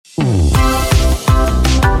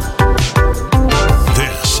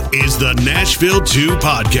the Nashville 2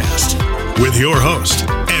 Podcast with your host,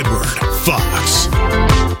 Edward Fox.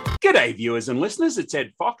 G'day, viewers and listeners. It's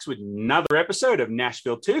Ed Fox with another episode of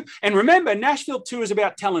Nashville 2. And remember, Nashville 2 is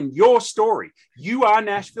about telling your story. You are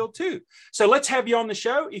Nashville 2. So let's have you on the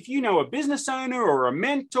show. If you know a business owner or a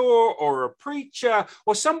mentor or a preacher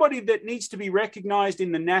or somebody that needs to be recognized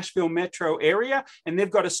in the Nashville metro area and they've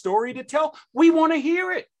got a story to tell, we want to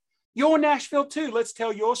hear it. You're Nashville 2. Let's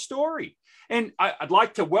tell your story. And I'd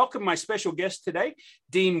like to welcome my special guest today,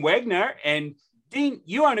 Dean Wegner. And Dean,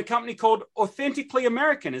 you own a company called Authentically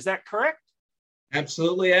American. Is that correct?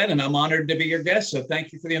 Absolutely, Ed. And I'm honored to be your guest. So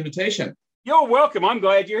thank you for the invitation. You're welcome. I'm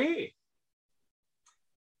glad you're here.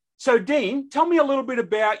 So Dean, tell me a little bit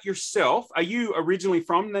about yourself. Are you originally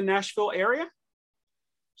from the Nashville area?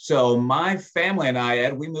 So my family and I,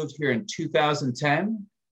 Ed, we moved here in 2010.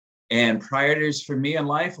 And priorities for me in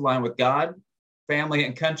life align with God, family,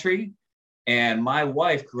 and country. And my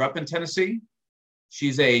wife grew up in Tennessee.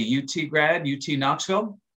 She's a UT grad, UT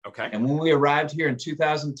Knoxville. Okay. And when we arrived here in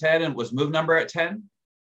 2010, it was move number at 10.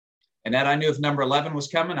 And that I knew if number 11 was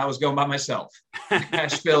coming, I was going by myself.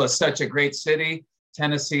 Nashville is such a great city.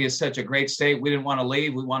 Tennessee is such a great state. We didn't want to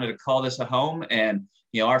leave. We wanted to call this a home. And,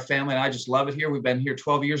 you know, our family and I just love it here. We've been here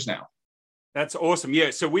 12 years now. That's awesome. Yeah.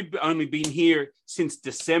 So we've only been here since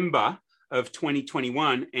December of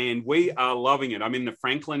 2021, and we are loving it. I'm in the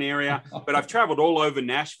Franklin area, but I've traveled all over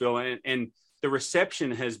Nashville, and the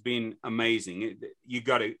reception has been amazing.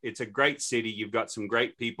 It's a great city. You've got some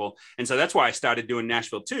great people. And so that's why I started doing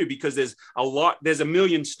Nashville too, because there's a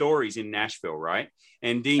million stories in Nashville, right?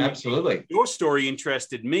 And Dean, absolutely, your story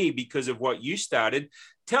interested me because of what you started.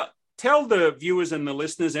 Tell the viewers and the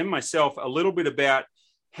listeners and myself a little bit about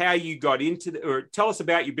how you got into or tell us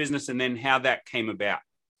about your business and then how that came about.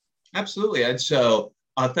 Absolutely, Ed. So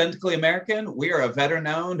Authentically American, we are a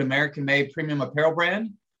veteran-owned, American-made premium apparel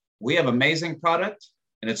brand. We have amazing product,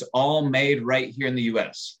 and it's all made right here in the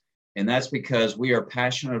U.S. And that's because we are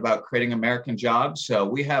passionate about creating American jobs. So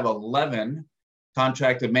we have 11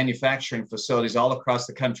 contracted manufacturing facilities all across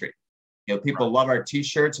the country. You know, people love our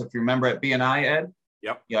T-shirts. If you remember at B&I, Ed,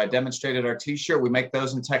 yep. I demonstrated our T-shirt. We make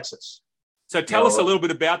those in Texas. So tell us a little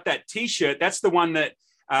bit about that T-shirt. That's the one that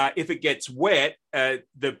if it gets wet,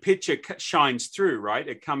 the picture shines through, right?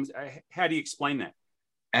 It comes. How do you explain that?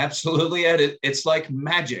 Absolutely, Ed. It's like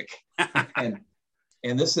magic. and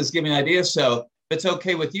this is giving ideas. So if it's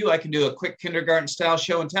okay with you, I can do a quick kindergarten style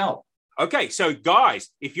show and tell. Okay. So guys,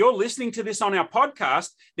 if you're listening to this on our podcast,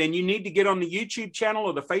 then you need to get on the YouTube channel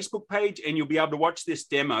or the Facebook page and you'll be able to watch this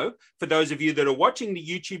demo. For those of you that are watching the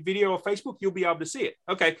YouTube video or Facebook, you'll be able to see it.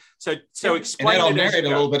 Okay. So explain and I'll it. narrate a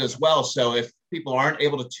little bit as well. So if people aren't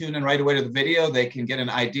able to tune in right away to the video, they can get an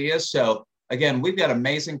idea. So again, we've got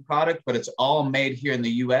amazing product, but it's all made here in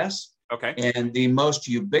the U.S. Okay. And the most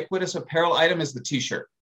ubiquitous apparel item is the T-shirt.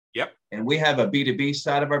 Yep. And we have a B2B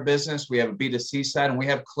side of our business. We have a B2C side, and we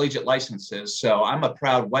have collegiate licenses. So I'm a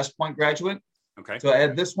proud West Point graduate. Okay. So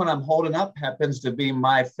Ed, this one I'm holding up happens to be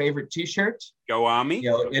my favorite T-shirt. Go Army. You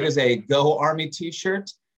know, it is a Go Army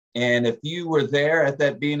T-shirt. And if you were there at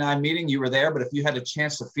that B&I meeting, you were there. But if you had a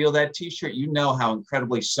chance to feel that T-shirt, you know how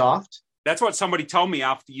incredibly soft. That's what somebody told me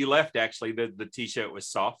after you left, actually, that the T-shirt was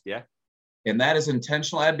soft. Yeah. And that is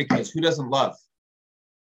intentional, Ed, because who doesn't love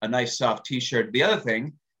a nice soft T-shirt? The other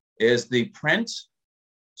thing is the print.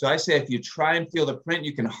 So I say if you try and feel the print,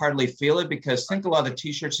 you can hardly feel it, because think a lot of the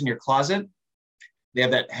T-shirts in your closet, they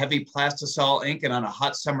have that heavy plastisol ink, and on a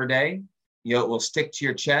hot summer day, you know, it will stick to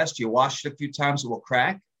your chest. You wash it a few times, it will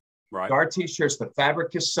crack. Right. So our T-shirts, the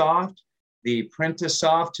fabric is soft, the print is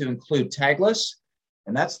soft to include tagless.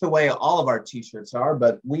 And that's the way all of our T-shirts are.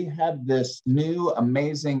 But we have this new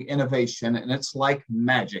amazing innovation, and it's like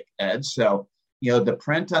magic, Ed. So, you know, the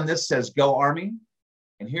print on this says Go Army.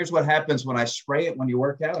 And here's what happens when I spray it when you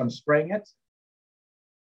work out. I'm spraying it.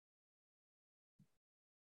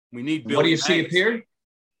 We need Billy. What do you see up here?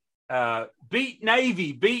 Beat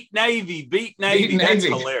Navy, beat Navy, beat Navy. Beat That's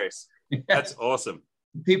Navy. hilarious. Yes. That's awesome.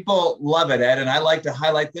 People love it, Ed. And I like to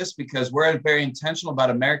highlight this because we're very intentional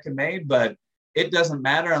about American made, but it doesn't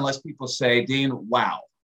matter unless people say, Dean, wow.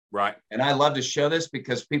 Right. And I love to show this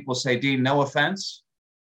because people say, Dean, no offense.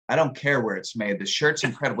 I don't care where it's made. The shirt's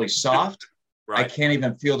incredibly soft. Right. I can't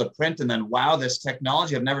even feel the print. And then, wow, this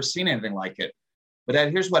technology, I've never seen anything like it. But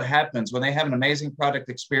Ed, here's what happens when they have an amazing product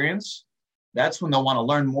experience. That's when they'll want to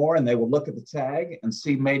learn more, and they will look at the tag and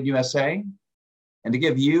see Made USA. And to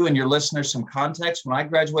give you and your listeners some context, when I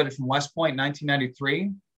graduated from West Point in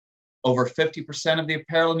 1993, over 50% of the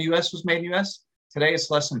apparel in the U.S. was made in the U.S. Today, it's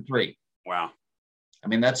less than 3%. Wow. I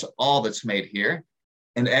mean, that's all that's made here.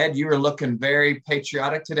 And Ed, you are looking very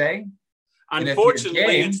patriotic today.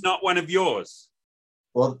 Unfortunately, it's not one of yours.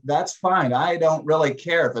 Well, that's fine. I don't really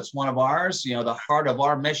care if it's one of ours. The heart of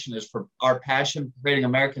our mission is for our passion for creating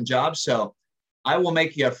American jobs. So I will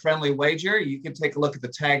make you a friendly wager. You can take a look at the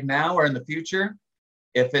tag now or in the future.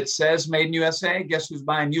 If it says made in USA, guess who's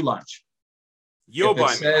buying you lunch? You're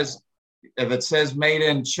buying me. If it says made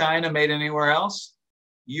in China, made anywhere else,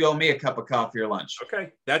 you owe me a cup of coffee or lunch.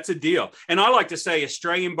 Okay, that's a deal. And I like to say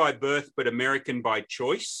Australian by birth, but American by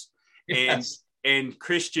choice, yes. and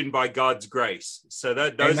Christian by God's grace. So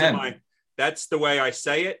that's the way I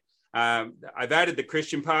say it. I've added the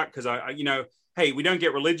Christian part because hey, we don't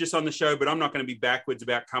get religious on the show, but I'm not going to be backwards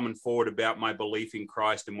about coming forward about my belief in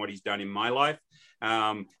Christ and what he's done in my life.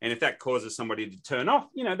 And if that causes somebody to turn off,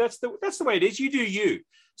 that's the way it is. You do you.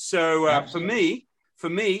 So for me,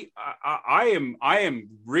 I am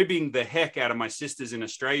ribbing the heck out of my sisters in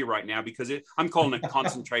Australia right now because I'm calling it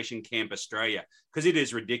concentration camp Australia because it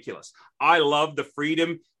is ridiculous. I love the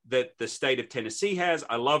freedom that the state of Tennessee has.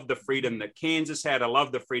 I love the freedom that Kansas had. I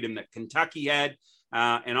love the freedom that Kentucky had.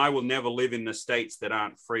 And I will never live in the states that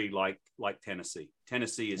aren't free like Tennessee.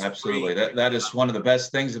 Tennessee is absolutely free. That is one of the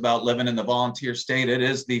best things about living in the volunteer state. It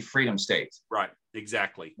is the freedom state. Right.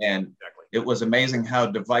 Exactly. And it was amazing how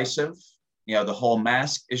divisive, the whole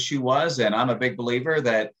mask issue was. And I'm a big believer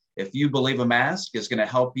that if you believe a mask is going to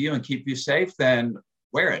help you and keep you safe, then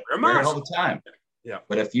wear it. Wear it all the time. Yeah.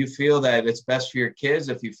 But if you feel that it's best for your kids,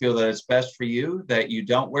 if you feel that it's best for you, that you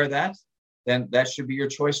don't wear that, then that should be your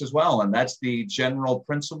choice as well. And that's the general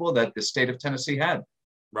principle that the state of Tennessee had.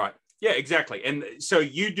 Right. Yeah, exactly. And so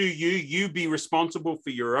you do you be responsible for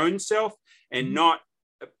your own self and not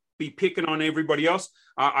be picking on everybody else.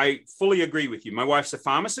 I fully agree with you. My wife's a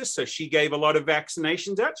pharmacist, so she gave a lot of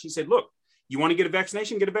vaccinations out. She said, look, you want to get a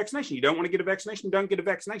vaccination, get a vaccination. You don't want to get a vaccination, don't get a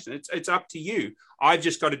vaccination. It's up to you. I've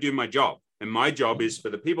just got to do my job. And my job is for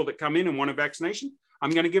the people that come in and want a vaccination,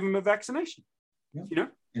 I'm going to give them a vaccination. Yeah.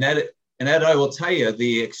 And Ed, I will tell you,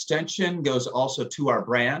 the extension goes also to our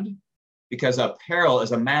brand because apparel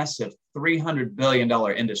is a massive $300 billion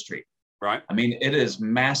industry. Right. I mean, it is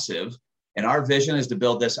massive. And our vision is to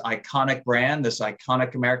build this iconic brand, this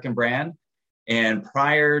iconic American brand. And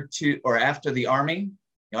prior to or after the Army,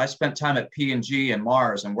 I spent time at P&G and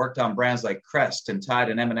Mars and worked on brands like Crest and Tide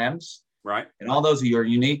and M&M's. Right. And all those are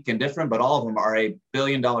unique and different, but all of them are a $1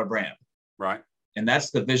 billion brand. Right. And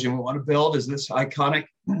that's the vision we want to build is this iconic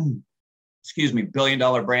 $1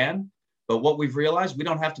 billion brand. But what we've realized, we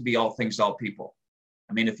don't have to be all things to all people.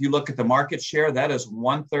 I mean, if you look at the market share, that is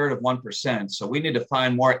 1/3 of 1%. So we need to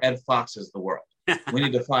find more Ed Foxes of the world. We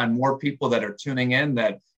need to find more people that are tuning in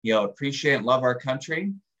that, appreciate and love our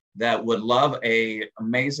country, that would love a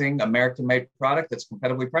amazing American-made product that's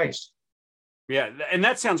competitively priced. Yeah, and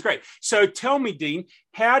that sounds great. So tell me, Dean,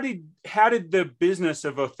 how did the business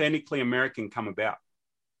of Authentically American come about?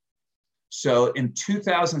 So in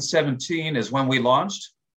 2017 is when we launched.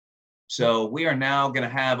 So we are now going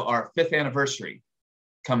to have our 5th anniversary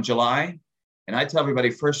come July. And I tell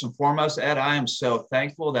everybody, first and foremost, Ed, I am so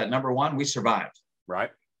thankful that number one, we survived.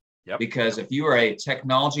 Right. Yep. Because if you are a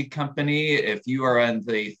technology company, if you are in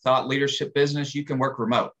the thought leadership business, you can work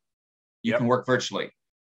remote. You can work virtually.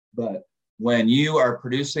 But when you are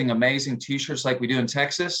producing amazing t-shirts like we do in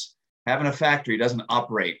Texas, having a factory doesn't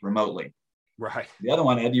operate remotely. Right. The other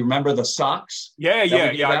one, Ed, you remember the socks? Yeah.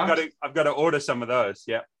 I've got to order some of those.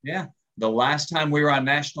 Yeah. Yeah. The last time we were on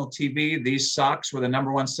national TV, these socks were the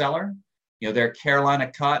number one seller. They're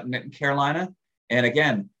Carolina cotton in Carolina. And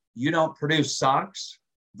again, you don't produce socks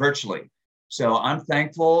virtually. So I'm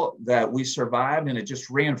thankful that we survived, and it just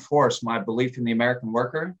reinforced my belief in the American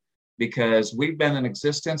worker, because we've been in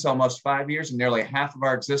existence almost 5 years, and nearly half of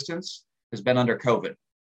our existence has been under COVID.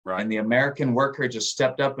 Right. And the American worker just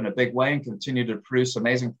stepped up in a big way and continued to produce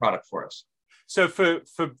amazing product for us. So for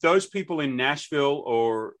those people in Nashville,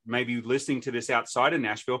 or maybe listening to this outside of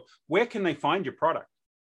Nashville, where can they find your product?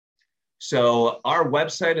 So our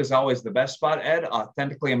website is always the best spot, Ed,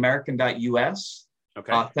 authenticallyamerican.us.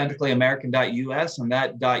 Okay. Authenticallyamerican.us, and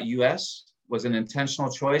that .us was an intentional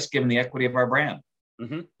choice given the equity of our brand.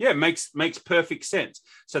 Mm-hmm. Yeah, it makes perfect sense.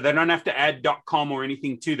 So they don't have to add .com or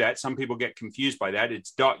anything to that. Some people get confused by that.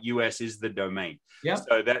 It's .us is the domain. Yeah.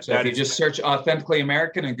 So if you just search Authentically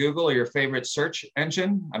American in Google or your favorite search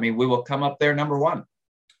engine, we will come up there number one.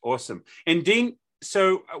 Awesome. And Dean,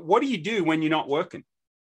 so what do you do when you're not working?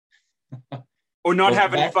 Or not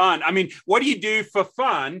having fun? What do you do for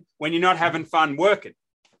fun when you're not having fun working?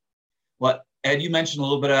 Well, Ed, you mentioned a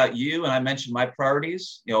little bit about you, and I mentioned my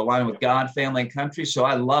priorities, aligning with God, family, and country. So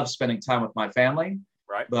I love spending time with my family.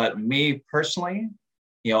 Right. But me personally,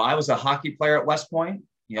 I was a hockey player at West Point.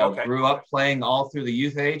 Grew up playing all through the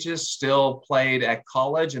youth ages, still played at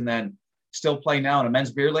college, and then still play now in a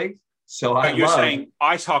men's beer league. So you're saying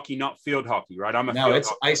ice hockey, not field hockey, right?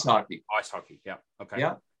 It's ice hockey. Ice hockey, yeah. Okay.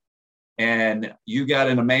 Yeah. And you got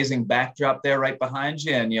an amazing backdrop there right behind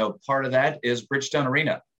you. And, part of that is Bridgestone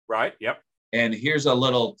Arena. Right, yep. And here's a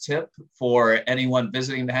little tip for anyone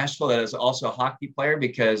visiting Nashville that is also a hockey player,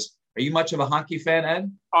 because are you much of a hockey fan,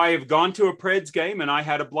 Ed? I have gone to a Preds game and I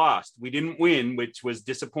had a blast. We didn't win, which was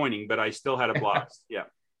disappointing, but I still had a blast. Yeah.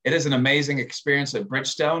 It is an amazing experience at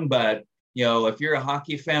Bridgestone, but if you're a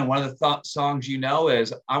hockey fan, one of the songs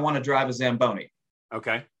is I Want to Drive a Zamboni.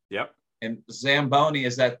 Okay. Yep. And Zamboni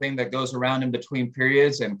is that thing that goes around in between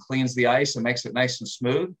periods and cleans the ice and makes it nice and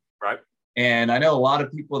smooth. Right. And I know a lot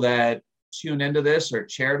of people that tune into this are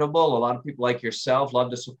charitable. A lot of people like yourself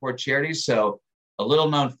love to support charities. So a little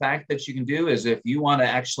known fact that you can do is if you want to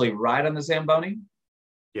actually ride on the Zamboni,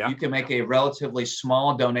 you can make a relatively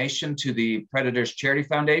small donation to the Predators Charity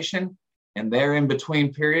Foundation. And there in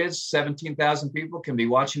between periods, 17,000 people can be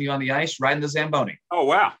watching you on the ice riding the Zamboni. Oh,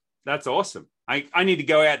 wow. That's awesome. I need to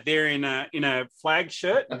go out there in a flag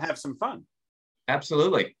shirt and have some fun.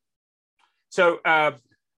 Absolutely. So,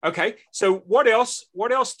 okay. So what else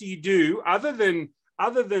do you do other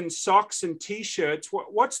than socks and T-shirts?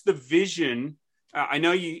 What's the vision? I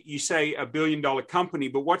know you say $1 billion company,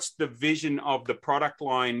 but what's the vision of the product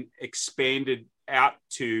line expanded out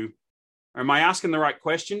to? Am I asking the right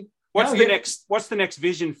question? What's the next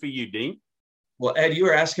vision for you, Dean? Well, Ed, you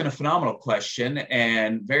were asking a phenomenal question,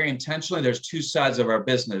 and very intentionally, there's two sides of our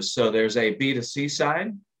business. So there's a B2C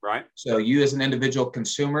side. Right. So you as an individual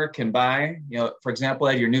consumer can buy, for example,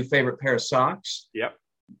 Ed, your new favorite pair of socks. Yep.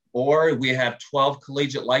 Or we have 12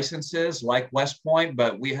 collegiate licenses like West Point,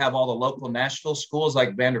 but we have all the local Nashville schools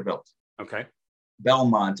like Vanderbilt. Okay.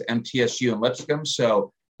 Belmont, MTSU, and Lipscomb.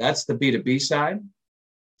 So that's the B2B side.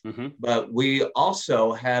 Mm-hmm. But we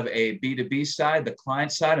also have a B2B side, the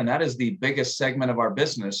client side, and that is the biggest segment of our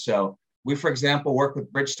business. So we, for example, work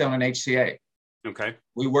with Bridgestone and HCA. Okay.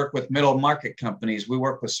 We work with middle market companies. We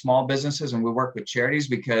work with small businesses, and we work with charities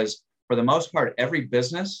because for the most part, every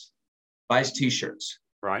business buys T-shirts.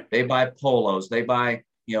 Right. They buy polos. They buy,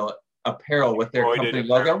 apparel with their company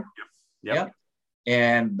logo. Yep.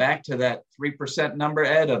 And back to that 3% number,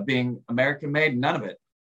 Ed, of being American made, none of it.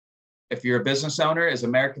 If you're a business owner, is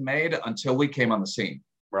American made until we came on the scene.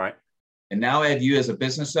 Right. And now, Ed, you as a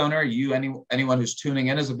business owner, anyone who's tuning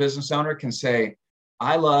in as a business owner can say,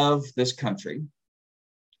 I love this country.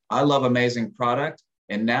 I love amazing product.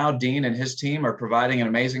 And now Dean and his team are providing an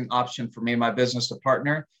amazing option for me and my business to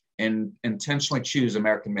partner and intentionally choose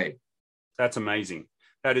American made. That's amazing.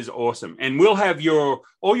 That is awesome. And we'll have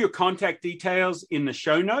all your contact details in the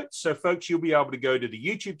show notes. So folks, you'll be able to go to the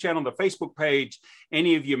YouTube channel, the Facebook page,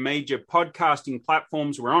 any of your major podcasting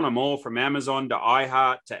platforms. We're on them all, from Amazon to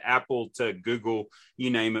iHeart to Apple to Google,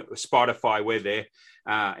 you name it, Spotify, we're there.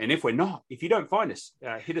 And if you don't find us,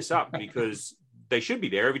 hit us up because they should be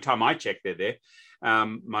there. Every time I check, they're there.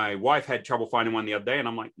 My wife had trouble finding one the other day, and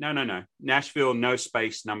I'm like, no, Nashville, no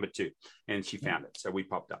space, number 2. And she found it. So we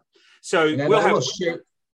popped up. So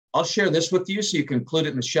I'll share this with you so you can include it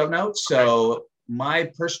in the show notes. So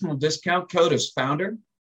my personal discount code is Founder.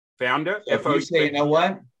 Founder? So if you say, you know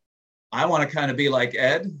what? I want to kind of be like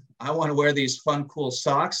Ed. I want to wear these fun, cool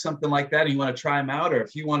socks, something like that. And you want to try them out. Or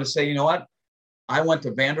if you want to say, you know what? I went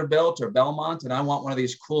to Vanderbilt or Belmont and I want one of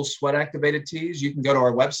these cool sweat activated tees. You can go to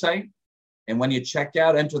our website. And when you check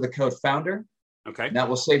out, enter the code Founder. Okay. And that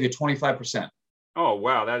will save you 25%. Oh,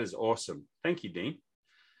 wow. That is awesome. Thank you, Dean.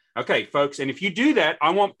 Okay, folks. And if you do that, I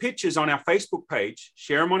want pictures on our Facebook page.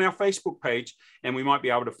 Share them on our Facebook page, and we might be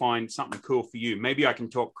able to find something cool for you. Maybe I can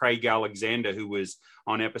talk Craig Alexander, who was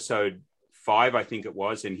on episode 5, I think it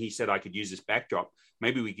was, and he said I could use this backdrop.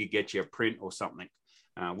 Maybe we could get you a print or something.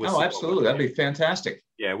 Absolutely. That'd be fantastic.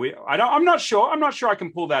 Yeah, I'm not sure. I'm not sure I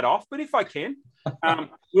can pull that off, but if I can,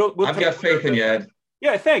 we'll I've got faith in you, Ed.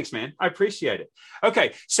 Yeah, thanks, man. I appreciate it.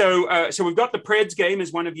 Okay, so we've got the Preds game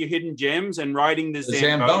as one of your hidden gems, and riding the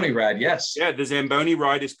Zamboni ride. Yes. Yeah, the Zamboni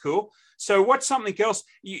ride is cool. So what's something else?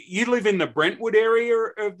 You live in the Brentwood area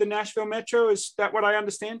of the Nashville Metro. Is that what I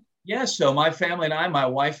understand? Yeah. So my family and I, my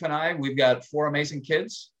wife and I, we've got 4 amazing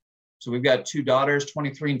kids. So we've got 2 daughters,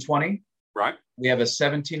 23 and 20. Right. We have a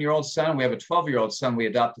 17-year-old son. We have a 12-year-old son we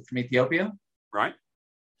adopted from Ethiopia. Right.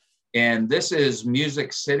 And this is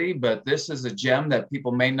Music City, but this is a gem that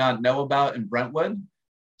people may not know about in Brentwood.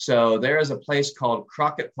 So there is a place called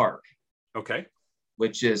Crockett Park. Okay.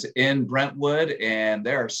 Which is in Brentwood, and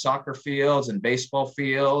there are soccer fields and baseball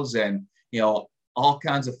fields and, all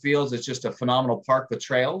kinds of fields. It's just a phenomenal park with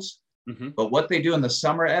trails. But what they do in the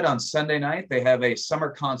summer, Ed, on Sunday night, they have a summer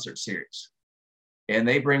concert series. And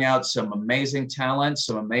they bring out some amazing talent,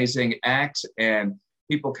 some amazing acts, and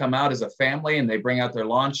people come out as a family and they bring out their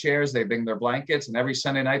lawn chairs, they bring their blankets, and every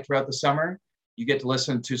Sunday night throughout the summer, you get to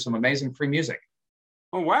listen to some amazing free music.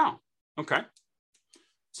 Oh, wow. Okay.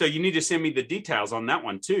 So you need to send me the details on that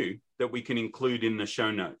one too, that we can include in the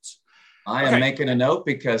show notes. I am making a note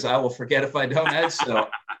because I will forget if I don't, Ed.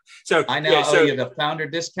 So I now owe you the founder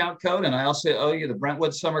discount code, and I also owe you the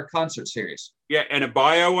Brentwood Summer Concert Series. Yeah, and a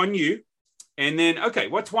bio on you. And then, okay,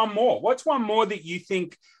 what's one more? What's one more that you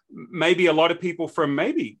think maybe a lot of people from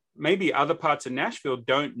maybe other parts of Nashville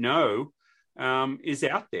don't know is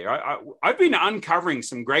out there? I've been uncovering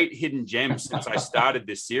some great hidden gems since I started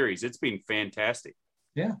this series. It's been fantastic.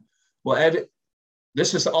 Yeah. Well, Ed,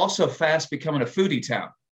 this is also fast becoming a foodie town.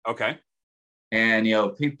 Okay. And,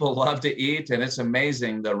 people love to eat, and it's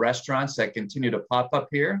amazing the restaurants that continue to pop up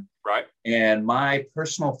here. Right. And my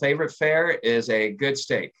personal favorite fare is a good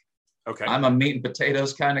steak. Okay. I'm a meat and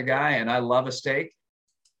potatoes kind of guy, and I love a steak.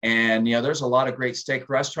 And, there's a lot of great steak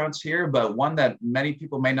restaurants here, but one that many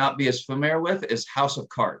people may not be as familiar with is House of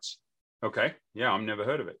Cards. Okay. Yeah, I've never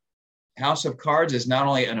heard of it. House of Cards is not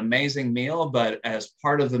only an amazing meal, but as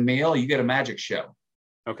part of the meal, you get a magic show.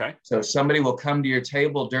 Okay. So somebody will come to your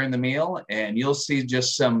table during the meal, and you'll see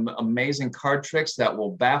just some amazing card tricks that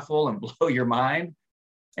will baffle and blow your mind.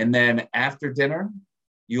 And then after dinner,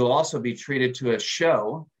 you'll also be treated to a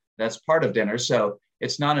show that's part of dinner. So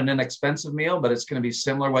it's not an inexpensive meal, but it's going to be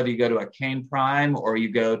similar whether you go to a Cane Prime or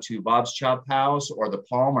you go to Bob's Chop House or the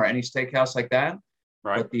Palm or any steakhouse like that.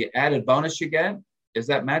 Right. But the added bonus you get is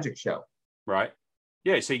that magic show. Right.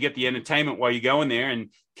 Yeah. So you get the entertainment while you go in there and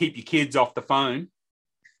keep your kids off the phone.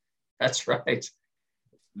 That's right.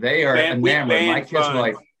 They are enamored. My kids were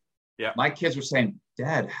like, yeah. My kids were saying,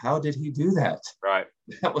 Dad, how did he do that? Right.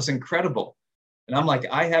 That was incredible. And I'm like,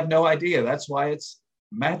 I have no idea. That's why it's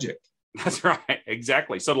magic. That's right.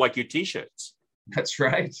 Exactly. Sort of like your T-shirts. That's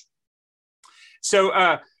right.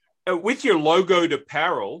 So with your logoed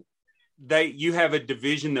apparel, you have a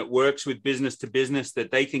division that works with business to business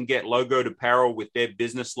that they can get logoed apparel with their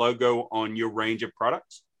business logo on your range of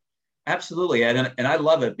products? Absolutely. And I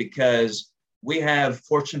love it because we have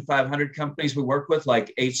Fortune 500 companies we work with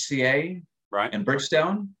like HCA and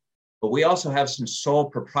Bridgestone, but we also have some sole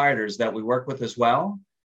proprietors that we work with as well,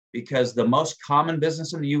 because the most common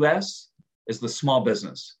business in the US is the small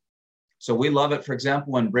business. So we love it, for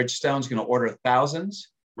example, when Bridgestone's going to order thousands.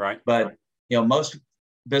 Right. But, most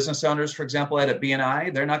business owners, for example, at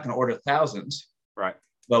BNI, they're not going to order thousands. Right.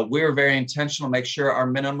 But we're very intentional to make sure our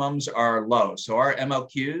minimums are low. So our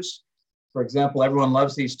MOQs, for example, everyone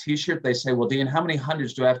loves these T-shirts. They say, well, Dean, how many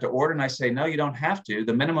hundreds do I have to order? And I say, no, you don't have to.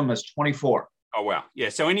 The minimum is 24. Oh, wow. Yeah.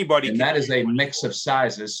 So anybody and that is a mix of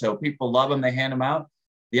sizes. So people love them. They hand them out.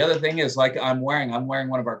 The other thing is like I'm wearing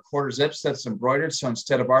one of our quarter zips that's embroidered. So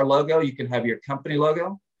instead of our logo, you can have your company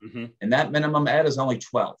logo. Mm-hmm. And that minimum ad is only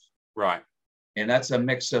 12. Right. And that's a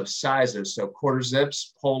mix of sizes. So quarter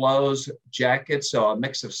zips, polos, jackets. So a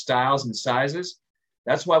mix of styles and sizes.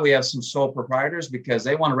 That's why we have some sole proprietors, because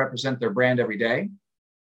they want to represent their brand every day.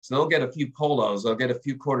 So they'll get a few polos, they'll get a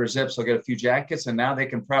few quarter zips, they'll get a few jackets, and now they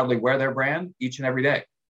can proudly wear their brand each and every day.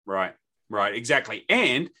 Right, right, exactly.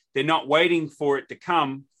 And they're not waiting for it to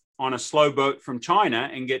come on a slow boat from China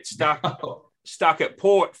and get stuck at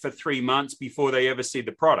port for 3 months before they ever see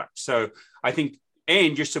the product. So I think,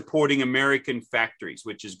 and you're supporting American factories,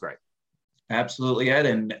 which is great. Absolutely, Ed.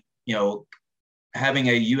 And, having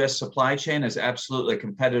a U.S. supply chain is absolutely a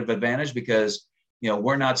competitive advantage because,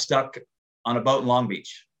 we're not stuck on a boat in Long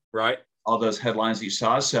Beach. Right. All those headlines you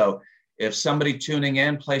saw. So if somebody tuning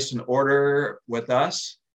in placed an order with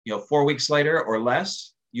us, 4 weeks later or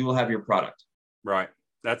less, you will have your product. Right.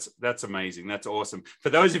 That's amazing. That's awesome. For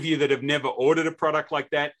those of you that have never ordered a product like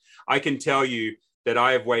that, I can tell you that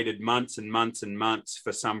I have waited months and months and months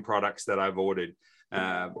for some products that I've ordered.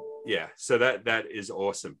 So that is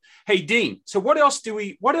awesome. Hey, Dean, so what else do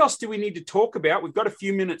we need to talk about? We've got a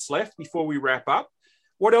few minutes left before we wrap up.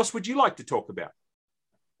 What else would you like to talk about?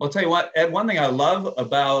 Well, I'll tell you what, Ed, one thing I love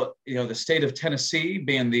about, the state of Tennessee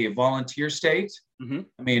being the volunteer state. Mm-hmm.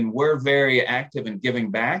 I mean, we're very active in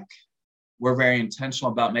giving back. We're very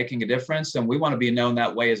intentional about making a difference, and we want to be known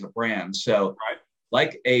that way as a brand. So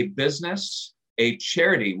like a business, a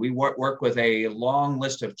charity, we work with a long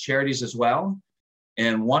list of charities as well.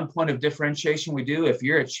 And one point of differentiation we do, if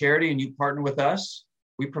you're a charity and you partner with us,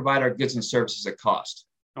 we provide our goods and services at cost.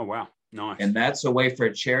 Oh, wow. Nice. And that's a way for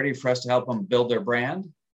a charity for us to help them build their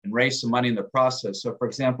brand and raise some money in the process. So for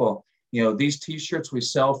example, these T-shirts we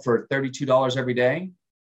sell for $32 every day.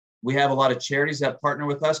 We have a lot of charities that partner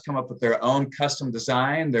with us, come up with their own custom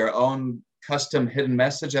design, their own custom hidden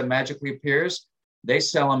message that magically appears. They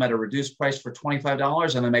sell them at a reduced price for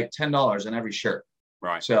 $25 and they make $10 on every shirt.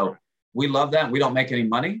 Right. So we love that. We don't make any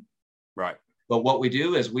money. Right. But what we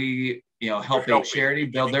do is we, help a charity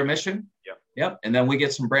build their mission. Yep. And then we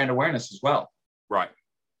get some brand awareness as well. Right.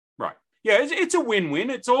 Yeah, it's a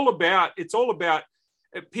win-win. It's all about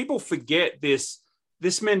people forget this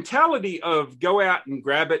mentality of go out and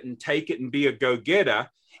grab it and take it and be a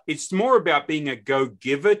go-getter. It's more about being a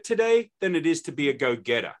go-giver today than it is to be a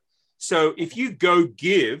go-getter. So if you go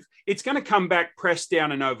give, it's going to come back pressed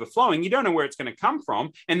down and overflowing. You don't know where it's going to come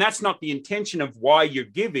from. And that's not the intention of why you're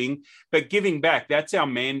giving, but giving back. That's our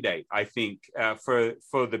mandate, I think, for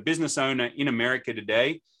the business owner in America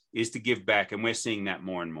today is to give back. And we're seeing that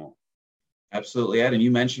more and more. Absolutely, Ed. And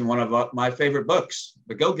you mentioned one of my favorite books,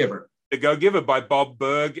 The Go-Giver. The Go-Giver by Bob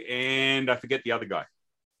Burg, and I forget the other guy.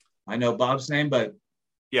 I know Bob's name, but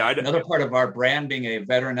another part of our brand being a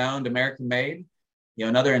veteran-owned, American-made,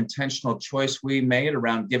 another intentional choice we made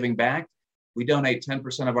around giving back. We donate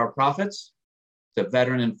 10% of our profits to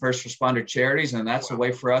veteran and first responder charities, and that's a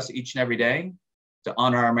way for us each and every day to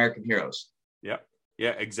honor our American heroes.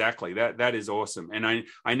 Yeah, exactly. That is awesome. And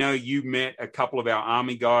I know you met a couple of our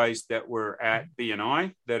Army guys that were at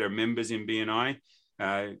BNI, that are members in BNI,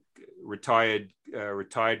 retired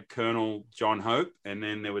Colonel John Hope, and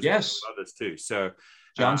then there was others too. So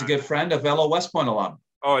John's a good friend, a fellow West Point alum.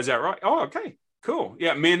 Oh, is that right? Oh, okay, cool.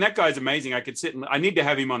 Yeah, man, that guy's amazing. I need to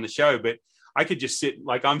have him on the show, but I could just sit,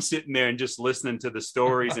 like I'm sitting there and just listening to the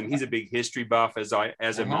stories, and he's a big history buff as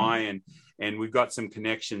am I. And we've got some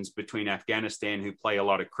connections between Afghanistan who play a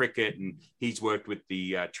lot of cricket, and he's worked with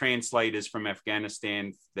the translators from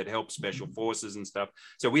Afghanistan that help special forces and stuff.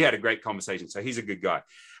 So we had a great conversation. So he's a good guy.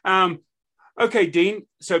 Okay, Dean.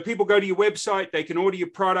 So people go to your website, they can order your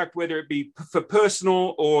product, whether it be for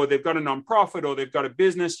personal or they've got a nonprofit or they've got a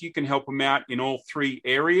business. You can help them out in all three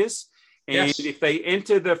areas. And if they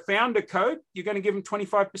enter the founder code, you're going to give them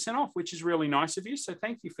 25% off, which is really nice of you. So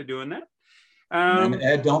thank you for doing that. And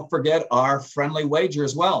Ed, don't forget our friendly wager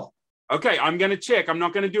as well. Okay, I'm going to check. I'm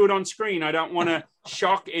not going to do it on screen. I don't want to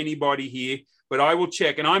shock anybody here, but I will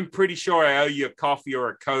check. And I'm pretty sure I owe you a coffee or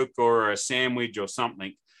a Coke or a sandwich or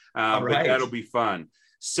something. But that'll be fun.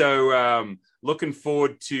 So looking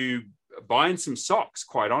forward to buying some socks,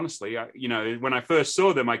 quite honestly. When I first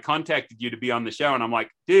saw them, I contacted you to be on the show, and I'm like,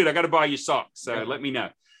 dude, I got to buy you socks. So let me know.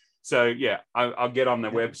 So I'll get on the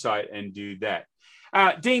website and do that.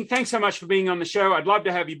 Dean, thanks so much for being on the show. I'd love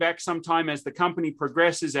to have you back sometime as the company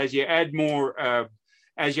progresses, as you add more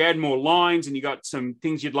lines and you got some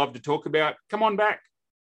things you'd love to talk about. Come on back.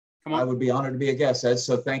 Come on. I would be honored to be a guest, Ed.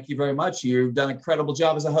 So thank you very much. You've done an incredible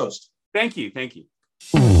job as a host. Thank you. This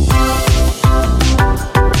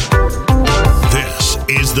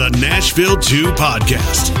is the Nashville 2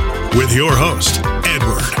 podcast with your host,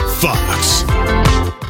 Edward Fox.